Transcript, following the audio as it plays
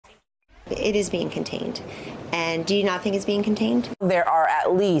It is being contained. And do you not think it's being contained? There are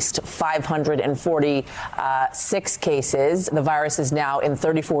at least 546 cases. The virus is now in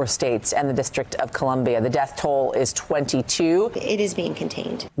 34 states and the District of Columbia. The death toll is 22. It is being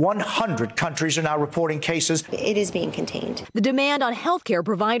contained. 100 countries are now reporting cases. It is being contained. The demand on healthcare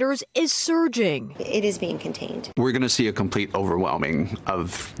providers is surging. It is being contained. We're going to see a complete overwhelming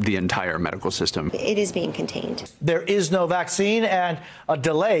of the entire medical system. It is being contained. There is no vaccine and a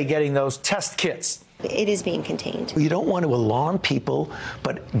delay getting those test kits. It is being contained. You don't want to alarm people,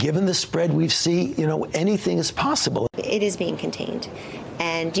 but given the spread we see, anything is possible. It is being contained.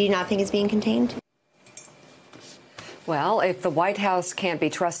 And do you not think it's being contained? Well, if the White House can't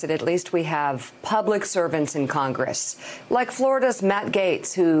be trusted, at least we have public servants in Congress, like Florida's Matt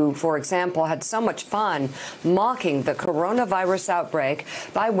Gaetz, who, for example, had so much fun mocking the coronavirus outbreak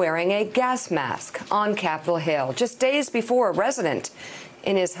by wearing a gas mask on Capitol Hill just days before a resident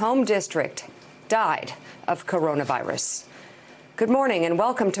in his home district died of coronavirus. Good morning and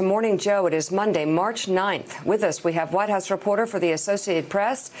welcome to Morning Joe. It is Monday, March 9th. With us, we have White House reporter for the Associated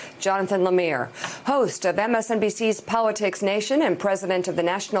Press, Jonathan Lemire, host of MSNBC's Politics Nation and president of the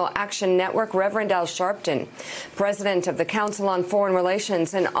National Action Network, Reverend Al Sharpton, president of the Council on Foreign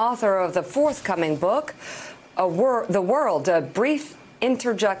Relations and author of the forthcoming book, The World, A Brief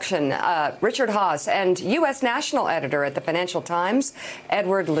Interjection, Richard Haass, and U.S. national editor at the Financial Times,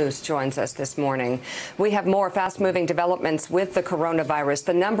 Edward Luce, joins us this morning. We have more fast-moving developments with the coronavirus.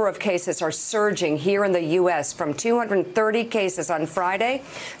 The number of cases are surging here in the U.S. from 230 cases on Friday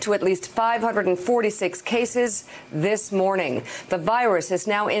to at least 546 cases this morning. The virus is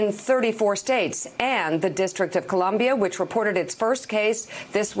now in 34 states and the District of Columbia, which reported its first case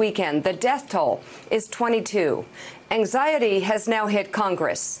this weekend. The death toll is 22. Anxiety has now hit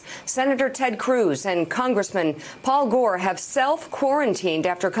Congress. Senator Ted Cruz and Congressman Paul Gore have self-quarantined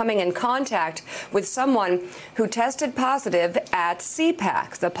after coming in contact with someone who tested positive at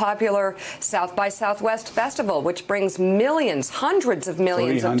CPAC, the popular South by Southwest festival, which brings millions, hundreds of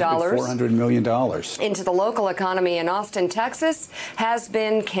millions of dollars, $400 million into the local economy in Austin, Texas, has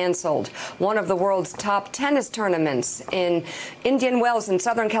been canceled. One of the world's top tennis tournaments in Indian Wells in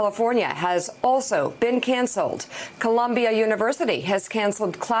Southern California has also been canceled. Columbia University has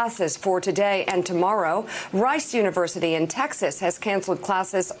canceled classes for today and tomorrow. Rice University in Texas has canceled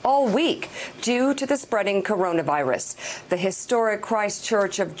classes all week due to the spreading coronavirus. The historic Christ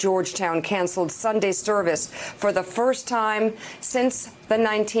Church of Georgetown canceled Sunday service for the first time since the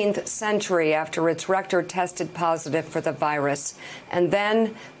 19th century after its rector tested positive for the virus. And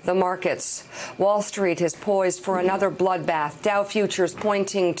then the markets. Wall Street is poised for another bloodbath. Dow futures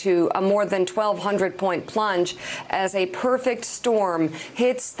pointing to a more than 1,200-point plunge as a perfect storm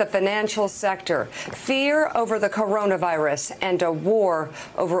hits the financial sector. Fear over the coronavirus and a war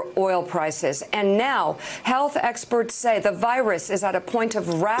over oil prices. And now health experts say the virus is at a point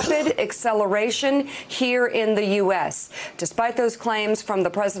of rapid acceleration here in the U.S. Despite those claims from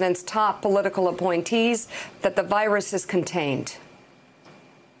the president's top political appointees that the virus is contained.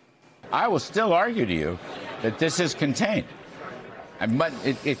 I will still argue to you that this is contained, but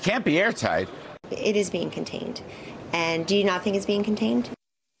it can't be airtight. It is being contained. And do you not think it's being contained?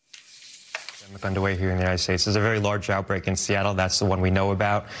 Underway here in the United States. There's a very large outbreak in Seattle. That's the one we know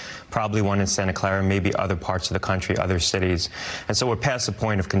about. Probably one in Santa Clara, maybe other parts of the country, other cities. And so we're past the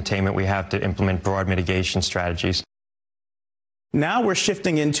point of containment. We have to implement broad mitigation strategies. Now we're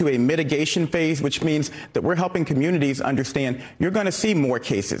shifting into a mitigation phase, which means that we're helping communities understand you're going to see more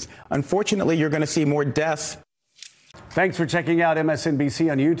cases. Unfortunately, you're going to see more deaths. Thanks for checking out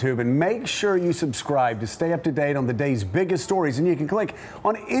MSNBC on YouTube, and make sure you subscribe to stay up to date on the day's biggest stories. And you can click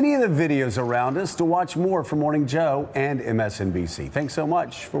on any of the videos around us to watch more from Morning Joe and MSNBC. Thanks so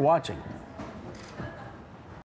much for watching.